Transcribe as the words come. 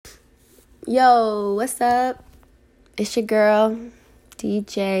Yo, what's up? It's your girl,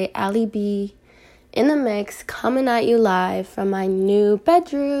 DJ Ali B, in the mix, coming at you live from my new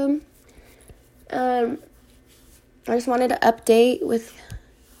bedroom. I just wanted to update with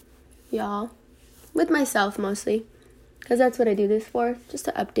y'all, with myself mostly, because that's what I do this for, just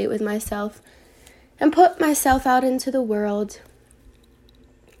to update with myself and put myself out into the world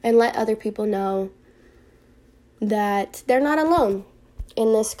and let other people know that they're not alone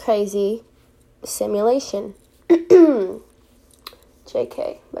in this crazy simulation. JK,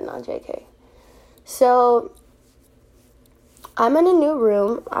 but not JK. So, I'm in a new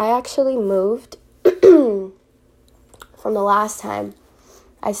room. I actually moved from the last time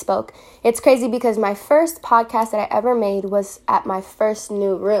I spoke. It's crazy because my first podcast that I ever made was at my first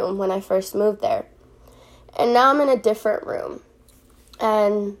new room when I first moved there. And now I'm in a different room.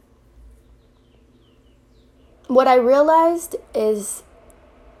 And what I realized is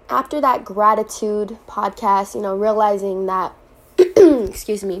after that gratitude podcast, realizing that,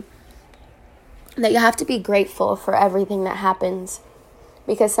 excuse me, that you have to be grateful for everything that happens,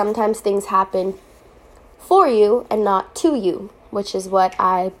 because sometimes things happen for you and not to you, which is what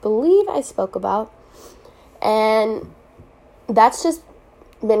I believe I spoke about. And that's just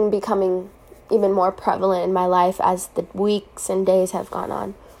been becoming even more prevalent in my life as the weeks and days have gone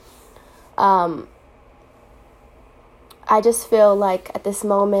on. I just feel like at this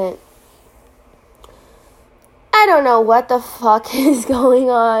moment, I don't know what the fuck is going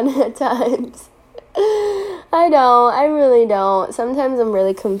on at times. I really don't. Sometimes I'm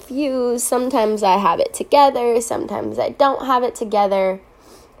really confused. Sometimes I have it together. Sometimes I don't have it together.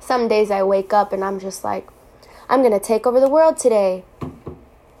 Some days I wake up and I'm just like, I'm going to take over the world today.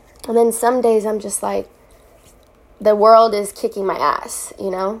 And then some days I'm just like, the world is kicking my ass,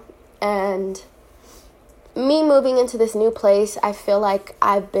 And me moving into this new place, I feel like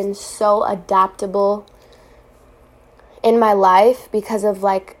I've been so adaptable in my life because of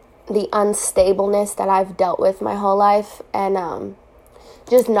like the unstableness that I've dealt with my whole life, and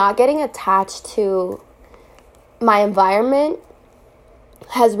just not getting attached to my environment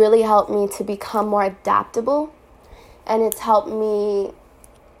has really helped me to become more adaptable, and it's helped me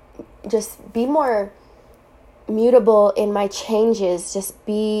just be more mutable in my changes, just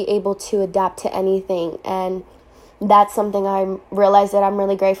be able to adapt to anything. And that's something I realized that I'm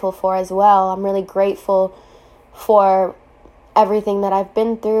really grateful for as well. I'm really grateful for everything that I've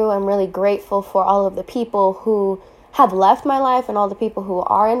been through. I'm really grateful for all of the people who have left my life and all the people who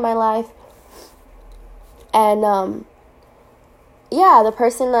are in my life. And the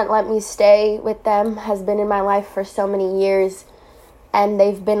person that let me stay with them has been in my life for so many years, and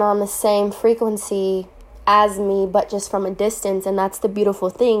they've been on the same frequency as me, but just from a distance. And that's the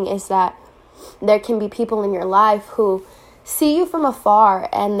beautiful thing, is that there can be people in your life who see you from afar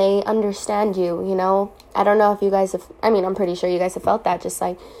and they understand you, I don't know if you guys have, I'm pretty sure you guys have felt that, just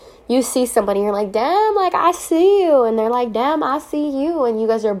like you see somebody, you're like, damn, like I see you, and they're like, damn, I see you, and you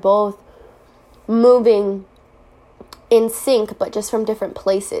guys are both moving in sync, but just from different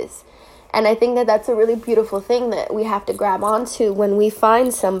places. And I think that that's a really beautiful thing that we have to grab onto when we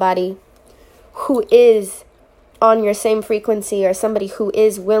find somebody who is on your same frequency, or somebody who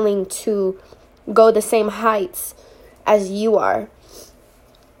is willing to go the same heights as you are.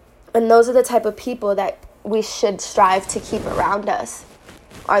 And those are the type of people that we should strive to keep around us,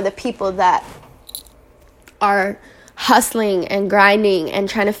 are the people that are hustling and grinding and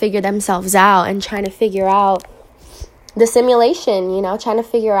trying to figure themselves out and trying to figure out the simulation, trying to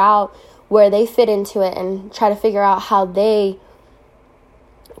figure out where they fit into it and try to figure out how they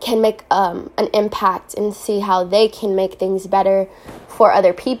can make an impact and see how they can make things better for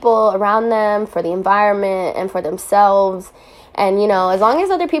other people around them, for the environment, and for themselves. And, as long as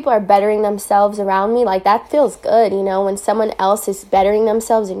other people are bettering themselves around me, like, that feels good, when someone else is bettering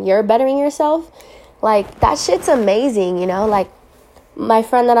themselves and you're bettering yourself, like, that shit's amazing, like, my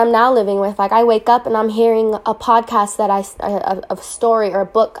friend that I'm now living with, like, I wake up and I'm hearing a podcast that a story or a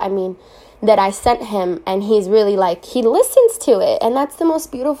book, that I sent him, and he's really like, he listens to it. And that's the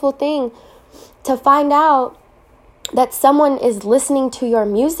most beautiful thing, to find out that someone is listening to your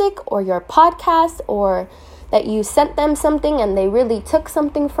music or your podcast, or that you sent them something and they really took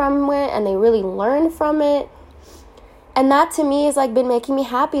something from it and they really learned from it. And that to me has like been making me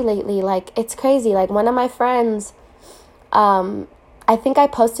happy lately. Like, it's crazy. Like, one of my friends, I think I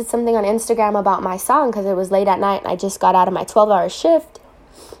posted something on Instagram about my song because it was late at night and I just got out of my 12-hour shift,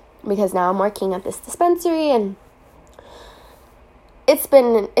 because now I'm working at this dispensary, and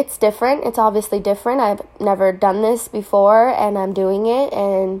it's different. It's obviously different. I've never done this before, and I'm doing it,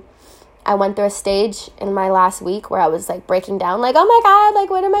 and I went through a stage in my last week where I was like breaking down, like, oh my God, like,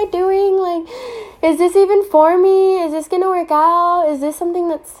 what am I doing? Like, is this even for me? Is this gonna work out? Is this something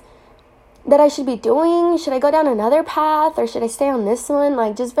that I should be doing? Should I go down another path, or should I stay on this one?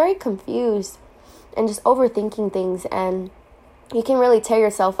 Like, just very confused and just overthinking things. And you can really tear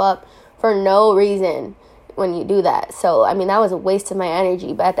yourself up for no reason when you do that. So, I mean, that was a waste of my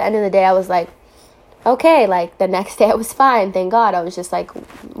energy. But at the end of the day, I was like, okay, like, the next day I was fine. Thank God. I was just like,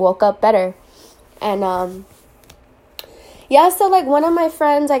 woke up better. And, yeah, so like one of my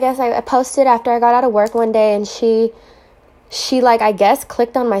friends, I guess I posted after I got out of work one day, and she like, I guess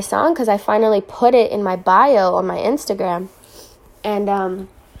clicked on my song because I finally put it in my bio on my Instagram. And,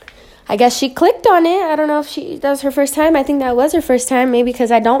 I guess she clicked on it. I don't know if that was her first time. I think that was her first time, maybe because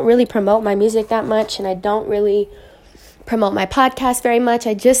I don't really promote my music that much, and I don't really promote my podcast very much.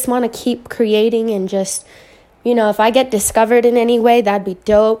 I just want to keep creating, and just, you know, if I get discovered in any way, that'd be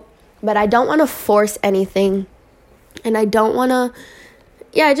dope. But I don't want to force anything, and I don't want to,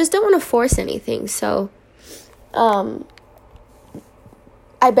 I just don't want to force anything. So, I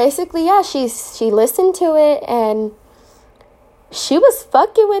basically, she listened to it, and she was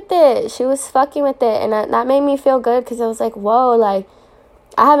fucking with it. And that made me feel good, because I was like, whoa, like,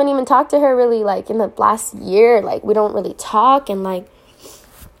 I haven't even talked to her really, like, in the last year. Like, we don't really talk, and, like,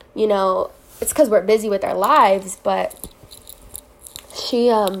 you know, it's because we're busy with our lives. But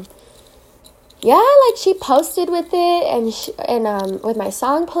she, she posted with it, and with my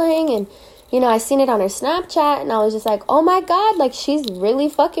song playing, and, you know, I seen it on her Snapchat, and I was just like, oh my God, like, she's really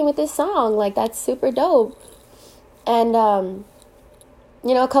fucking with this song. Like, that's super dope. And,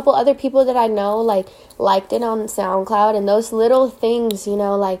 you know, a couple other people that I know, like, liked it on SoundCloud, and those little things, you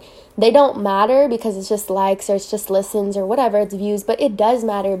know, like, they don't matter because it's just likes, or it's just listens, or whatever, it's views, but it does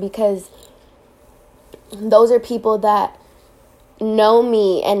matter, because those are people that know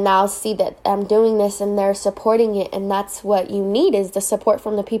me and now see that I'm doing this, and they're supporting it. And that's what you need, is the support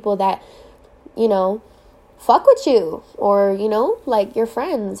from the people that, you know, fuck with you, or, you know, like, your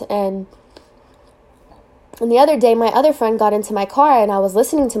friends. And the other day, my other friend got into my car, and I was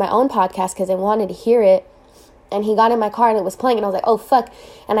listening to my own podcast because I wanted to hear it. And he got in my car, and it was playing, and I was like, oh, fuck.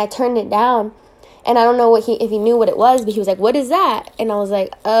 And I turned it down, and I don't know if he knew what it was, but he was like, what is that? And I was like,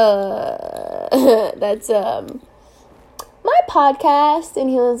 that's my podcast. And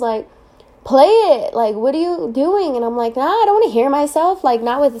he was like, play it. Like, what are you doing? And I'm like, nah, I don't want to hear myself. Like,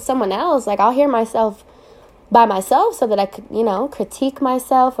 not with someone else. Like, I'll hear myself by myself so that I could, you know, critique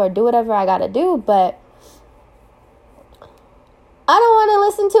myself or do whatever I got to do. But I don't want to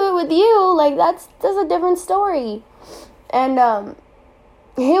listen to it with you. Like, that's a different story. And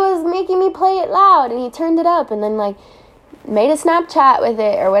he was making me play it loud, and he turned it up, and then, like, made a Snapchat with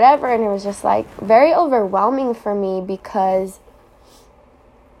it or whatever. And it was just, like, very overwhelming for me, because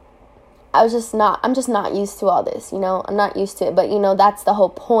I'm just not used to all this, you know. I'm not used to it. But, you know, that's the whole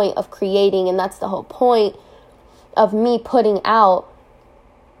point of creating, and that's the whole point of me putting out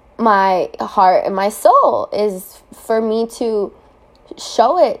my heart and my soul, is for me to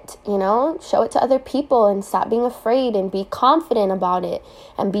show it, you know, show it to other people, and stop being afraid, and be confident about it,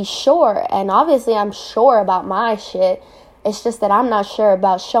 and be sure. And obviously I'm sure about my shit. It's just that I'm not sure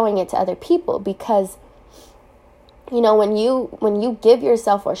about showing it to other people, because, you know, when you give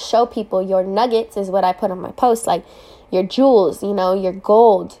yourself or show people your nuggets, is what I put on my post, like your jewels, you know, your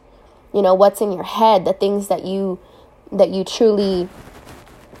gold, you know, what's in your head, the things that you truly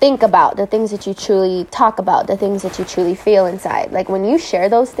think about, the things that you truly talk about, the things that you truly feel inside. Like, when you share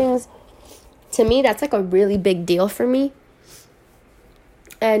those things, to me, that's like a really big deal for me.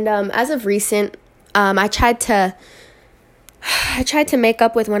 And as of recent, I tried to make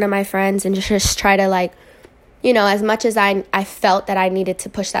up with one of my friends, and just try to, like, you know, as much as I felt that I needed to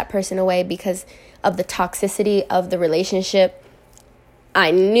push that person away because of the toxicity of the relationship.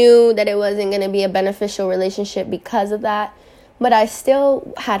 I knew that it wasn't going to be a beneficial relationship because of that. But I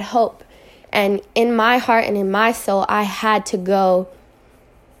still had hope. And in my heart and in my soul, I had to go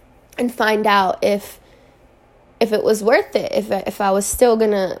and find out if it was worth it, if I was still going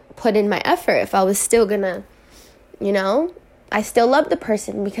to put in my effort, if I was still going to, you know, I still love the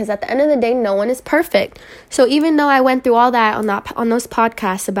person, because at the end of the day, no one is perfect. So even though I went through all that on those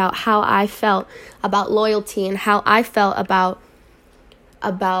podcasts about how I felt about loyalty, and how I felt about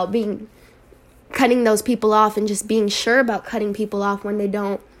cutting those people off, and just being sure about cutting people off when they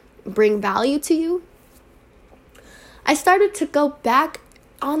don't bring value to you, I started to go back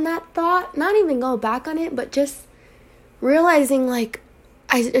on that thought, not even go back on it, but just realizing, like,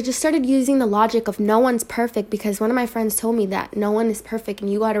 I just started using the logic of no one's perfect, because one of my friends told me that no one is perfect and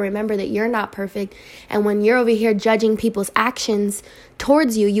you got to remember that you're not perfect. And when you're over here judging people's actions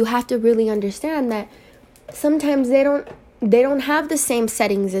towards you, you have to really understand that sometimes they don't have the same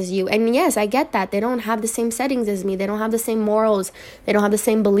settings as you. And yes, I get that. They don't have the same settings as me. They don't have the same morals. They don't have the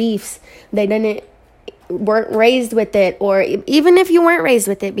same beliefs. Weren't raised with it. Or even if you weren't raised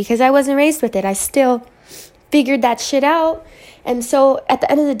with it, because I wasn't raised with it, I still figured that shit out. And so at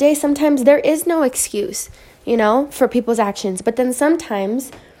the end of the day, sometimes there is no excuse, for people's actions. But then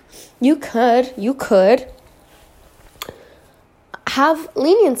sometimes you could have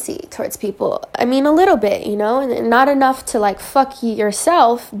leniency towards people. I mean, a little bit, and not enough to like fuck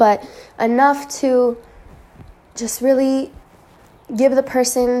yourself, but enough to just really give the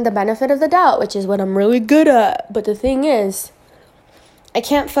person the benefit of the doubt, which is what I'm really good at. But the thing is, I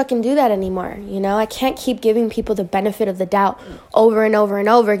can't fucking do that anymore, I can't keep giving people the benefit of the doubt over and over and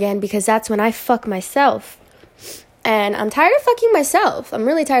over again, because that's when I fuck myself. And I'm tired of fucking myself. I'm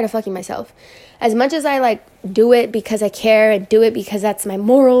really tired of fucking myself. As much as I like do it because I care and do it because that's my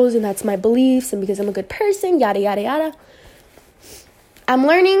morals and that's my beliefs and because I'm a good person, yada, yada, yada, I'm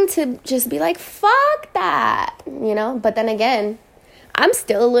learning to just be like, fuck that, But then again, I'm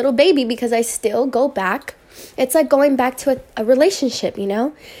still a little baby because I still go back. It's like going back to a relationship,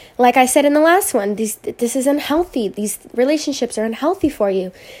 Like I said in the last one, this is unhealthy. These relationships are unhealthy for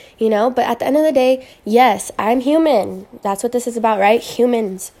you, But at the end of the day, yes, I'm human. That's what this is about, right?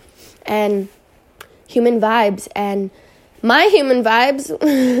 Humans and human vibes. And my human vibes,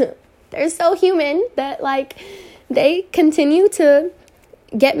 they're so human that like they continue to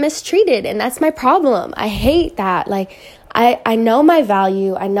get mistreated. And that's my problem. I hate that. Like, I know my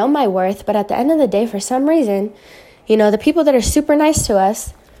value, I know my worth, but at the end of the day, for some reason, the people that are super nice to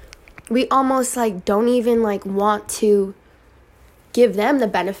us, we almost like don't even like want to give them the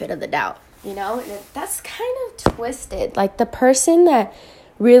benefit of the doubt, And that's kind of twisted. Like the person that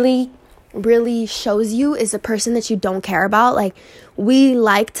really, really shows you is the person that you don't care about. Like we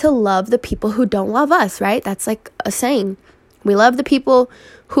like to love the people who don't love us, right? That's like a saying. We love the people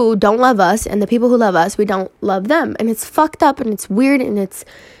who don't love us, and the people who love us, we don't love them. And it's fucked up, and it's weird, and it's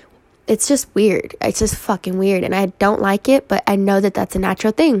just weird. It's just fucking weird, and I don't like it, but I know that that's a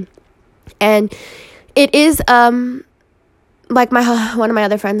natural thing. And it is, like one of my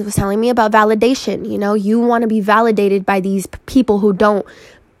other friends was telling me about validation. You want to be validated by these people who don't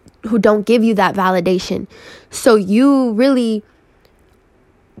give you that validation. So you really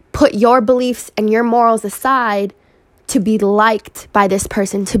put your beliefs and your morals aside to be liked by this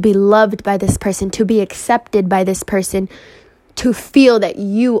person, to be loved by this person, to be accepted by this person, to feel that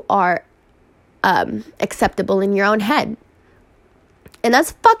you are acceptable in your own head. And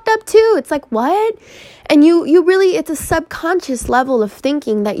that's fucked up too. It's like, what? And you really, it's a subconscious level of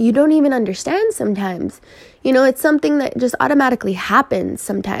thinking that you don't even understand sometimes. It's something that just automatically happens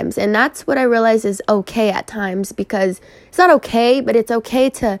sometimes. And that's what I realize is okay at times, because it's not okay, but it's okay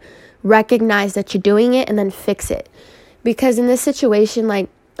to recognize that you're doing it and then fix it. Because in this situation, like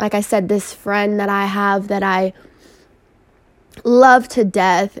I said, this friend that I have that I love to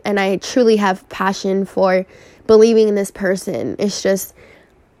death and I truly have passion for believing in this person, it's just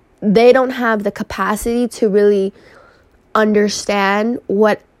they don't have the capacity to really understand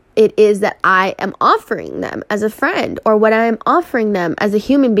what it is that I am offering them as a friend, or what I am offering them as a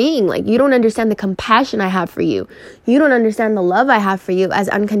human being. Like, you don't understand the compassion I have for you. You don't understand the love I have for you, as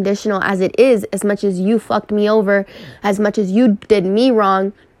unconditional as it is, as much as you fucked me over, as much as you did me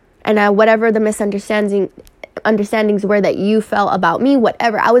wrong, and whatever the understandings were that you felt about me,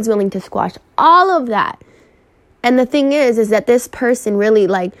 whatever, I was willing to squash all of that. And the thing is that this person really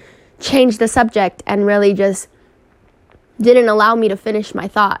like changed the subject and really just didn't allow me to finish my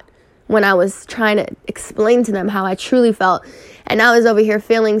thought when I was trying to explain to them how I truly felt. And I was over here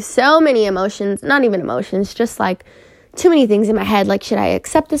feeling so many emotions, not even emotions, just like too many things in my head. Like, should I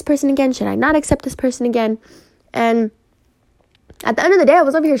accept this person again? Should I not accept this person again? And at the end of the day, I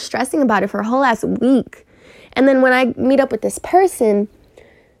was over here stressing about it for a whole ass week. And then when I meet up with this person,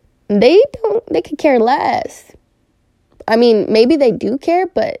 they could care less. I mean, maybe they do care,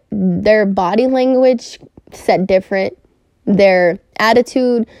 but their body language said different. Their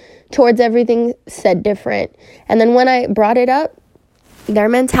attitude towards everything said different. And then when I brought it up, their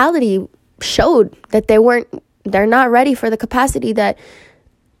mentality showed that they're not ready for the capacity that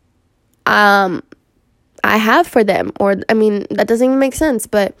I have for them. Or, I mean, that doesn't even make sense,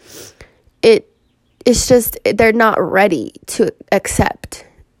 but it's just, they're not ready to accept,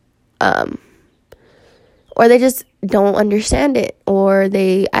 or they just don't understand it, or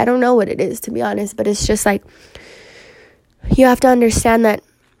I don't know what it is, to be honest, but it's just like, you have to understand that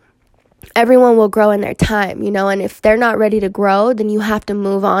everyone will grow in their time, and if they're not ready to grow, then you have to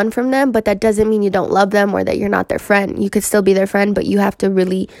move on from them. But that doesn't mean you don't love them or that you're not their friend. You could still be their friend, but you have to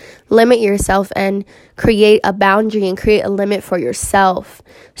really limit yourself and create a boundary and create a limit for yourself,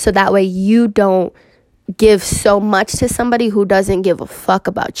 so that way you don't give so much to somebody who doesn't give a fuck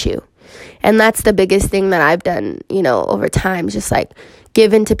about you. And that's the biggest thing that I've done, over time, just like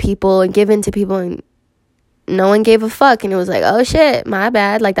give in to people, and no one gave a fuck. And it was like, oh shit, my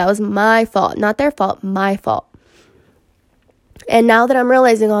bad. Like, that was my fault, not their fault, my fault. And now that I'm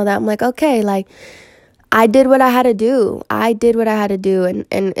realizing all that, I'm like, okay, like, I did what I had to do. And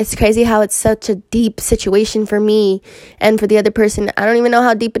it's crazy how it's such a deep situation for me and for the other person. I don't even know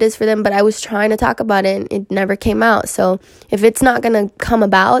how deep it is for them, but I was trying to talk about it and it never came out. So if it's not going to come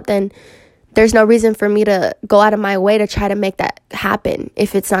about, then there's no reason for me to go out of my way to try to make that happen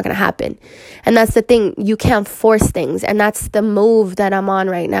if it's not going to happen. And that's the thing. You can't force things. And that's the move that I'm on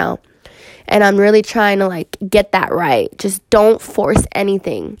right now. And I'm really trying to like get that right. Just don't force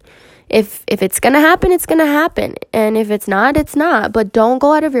anything. If it's going to happen, it's going to happen. And if it's not, it's not. But don't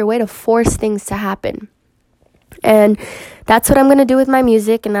go out of your way to force things to happen. And that's what I'm going to do with my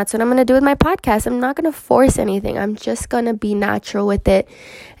music, and that's what I'm going to do with my podcast. I'm not going to force anything. I'm just going to be natural with it,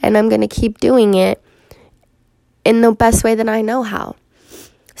 and I'm going to keep doing it in the best way that I know how.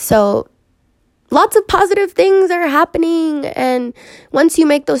 So lots of positive things are happening, and once you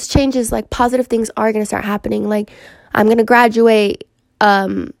make those changes, like, positive things are going to start happening. Like, I'm going to graduate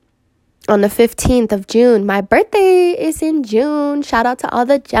on the 15th of June. My birthday is in June. Shout out to all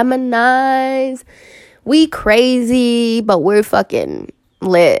the Geminis. We crazy, but we're fucking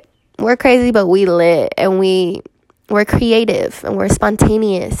lit. We're crazy, but we lit. And we're creative, and we're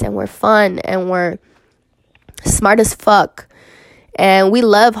spontaneous, and we're fun, and we're smart as fuck. And we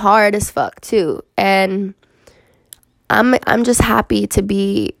love hard as fuck too. And I'm just happy to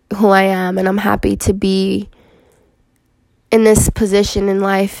be who I am, and I'm happy to be in this position in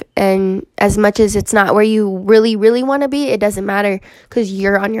life. And as much as it's not where you really, really want to be, it doesn't matter, because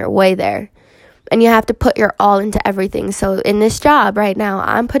you're on your way there. And you have to put your all into everything. So in this job right now,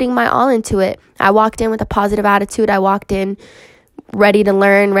 I'm putting my all into it. I walked in with a positive attitude. I walked in ready to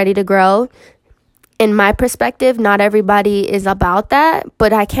learn, ready to grow. In my perspective, not everybody is about that,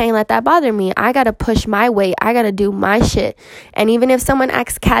 but I can't let that bother me. I got to push my weight. I got to do my shit. And even if someone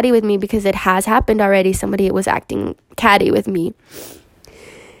acts catty with me, because it has happened already, somebody was acting catty with me.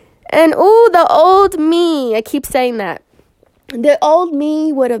 And the old me, I keep saying that. The old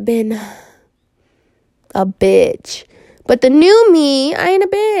me would have been a bitch. But the new me, I ain't a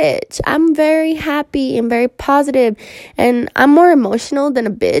bitch. I'm very happy and very positive, and I'm more emotional than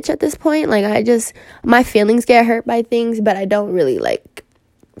a bitch at this point. Like, my feelings get hurt by things, but I don't really like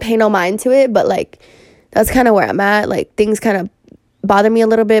pay no mind to it. But like, that's kind of where I'm at. Like, things kind of bother me a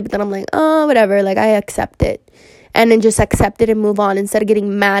little bit, but then I'm like, oh, whatever. Like, I accept it. And then just accept it and move on instead of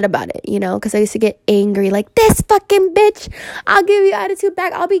getting mad about it, because I used to get angry, like, this fucking bitch, I'll give you attitude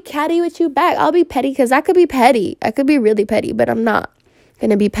back, I'll be catty with you back, I'll be petty, because I could be petty, I could be really petty, but I'm not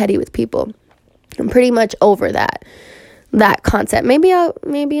gonna be petty with people. I'm pretty much over that concept. Maybe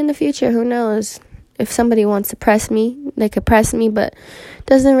in the future, who knows, if somebody wants to press me, they could press me, but it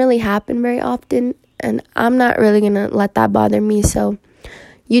doesn't really happen very often, and I'm not really gonna let that bother me. So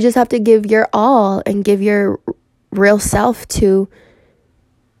you just have to give your all and give your real self to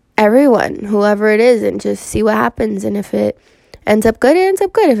everyone, whoever it is, and just see what happens. And if it ends up good, it ends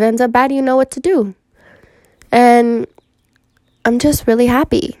up good. If it ends up bad, you know what to do. And I'm just really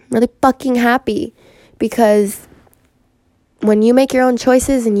happy, really fucking happy, because when you make your own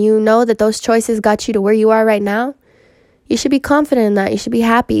choices and you know that those choices got you to where you are right now, you should be confident in that. You should be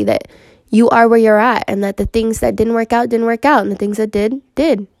happy that you are where you're at, and that the things that didn't work out, and the things that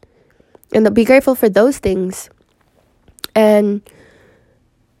did. And be grateful for those things. And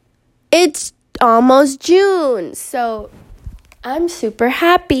it's almost June, so I'm super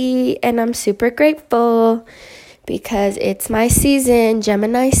happy and I'm super grateful, because it's my season,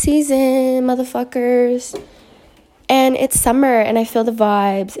 Gemini season, motherfuckers. And it's summer, and I feel the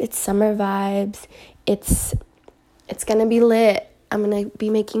vibes. It's summer vibes. It's gonna be lit. I'm gonna be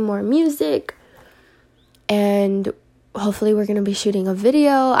making more music, and hopefully we're gonna be shooting a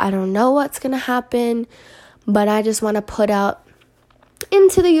video. I don't know what's gonna happen, but I just want to put out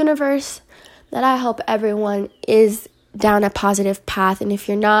into the universe that I hope everyone is down a positive path. And if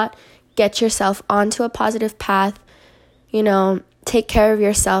you're not, get yourself onto a positive path. Take care of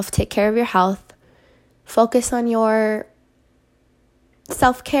yourself. Take care of your health. Focus on your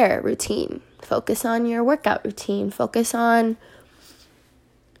self-care routine. Focus on your workout routine. Focus on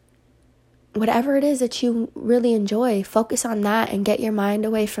whatever it is that you really enjoy, focus on that and get your mind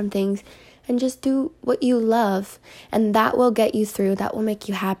away from things and just do what you love. And that will get you through. That will make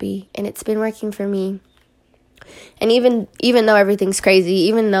you happy. And it's been working for me. And even though everything's crazy,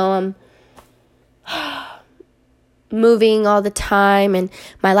 even though I'm moving all the time and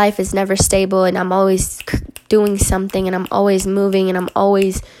my life is never stable and I'm always doing something and I'm always moving and I'm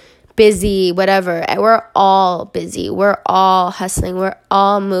always busy, whatever. We're all busy. We're all hustling. We're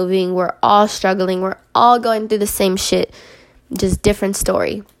all moving. We're all struggling. We're all going through the same shit. Just different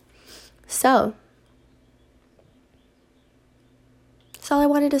story. So, that's all I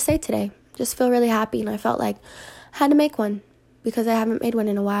wanted to say today. Just feel really happy, and I felt like I had to make one because I haven't made one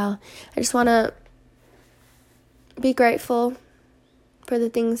in a while. I just want to be grateful for the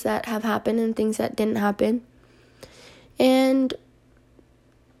things that have happened and things that didn't happen. And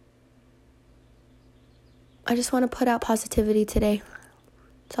I just want to put out positivity today.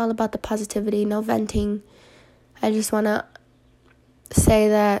 It's all about the positivity, no venting. I just want to say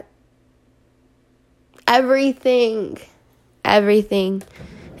that everything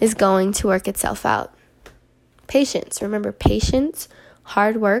is going to work itself out. Patience. Remember, patience,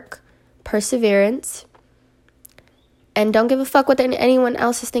 hard work, perseverance, and don't give a fuck what anyone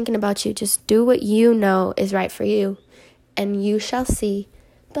else is thinking about you. Just do what you know is right for you, and you shall see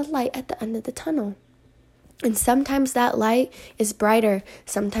the light at the end of the tunnel. And sometimes that light is brighter,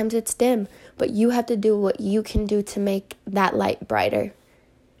 sometimes it's dim, but you have to do what you can do to make that light brighter.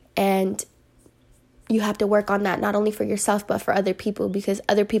 And you have to work on that, not only for yourself, but for other people, because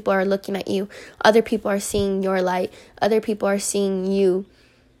other people are looking at you. Other people are seeing your light. Other people are seeing you.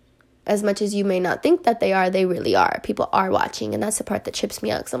 As much as you may not think that they are, they really are. People are watching, and that's the part that trips me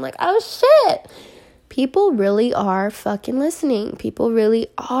out, because I'm like, oh shit. People really are fucking listening. People really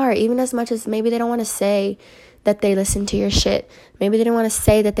are, even as much as maybe they don't want to say that they listen to your shit. Maybe they don't want to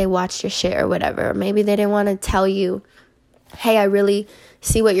say that they watched your shit or whatever. Maybe they didn't want to tell you, hey, I really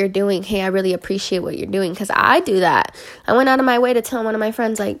see what you're doing. Hey, I really appreciate what you're doing. Because I do that. I went out of my way to tell one of my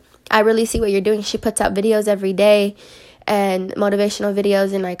friends, like, I really see what you're doing. She puts out videos every day and motivational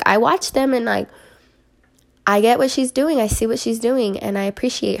videos. And, like, I watch them and, like, I get what she's doing. I see what she's doing. And I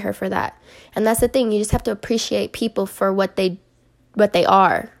appreciate her for that. And that's the thing. You just have to appreciate people for what they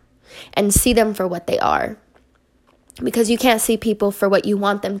are. And see them for what they are. Because you can't see people for what you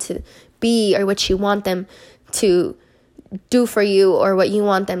want them to be or what you want them to do for you or what you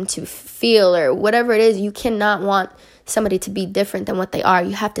want them to feel or whatever it is. You cannot want somebody to be different than what they are.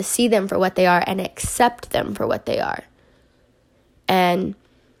 You have to see them for what they are and accept them for what they are. And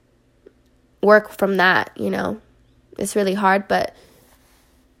work from that, you know. It's really hard, but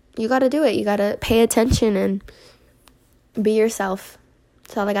you got to do it. You got to pay attention and be yourself.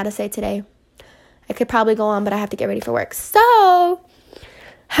 That's all I got to say today. I could probably go on, but I have to get ready for work. So,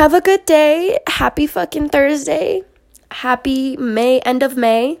 have a good day. Happy fucking Thursday. Happy May, end of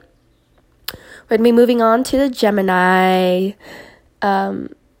May. We're going to be moving on to the Gemini. I'm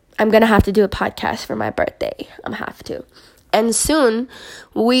going to have to do a podcast for my birthday. I'm going to have to. And soon,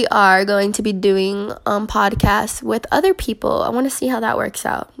 we are going to be doing podcasts with other people. I want to see how that works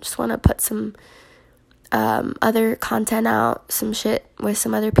out. Just want to put some other content out, some shit with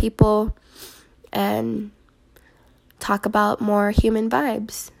some other people, and talk about more human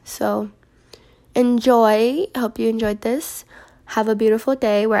vibes. So, enjoy. Hope you enjoyed this. Have a beautiful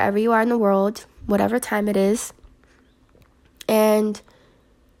day wherever you are in the world, whatever time it is. And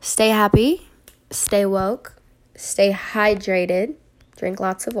stay happy, stay woke, stay hydrated, drink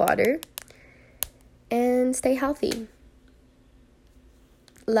lots of water, and stay healthy.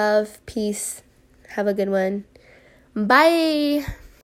 Love, peace. Have a good one. Bye.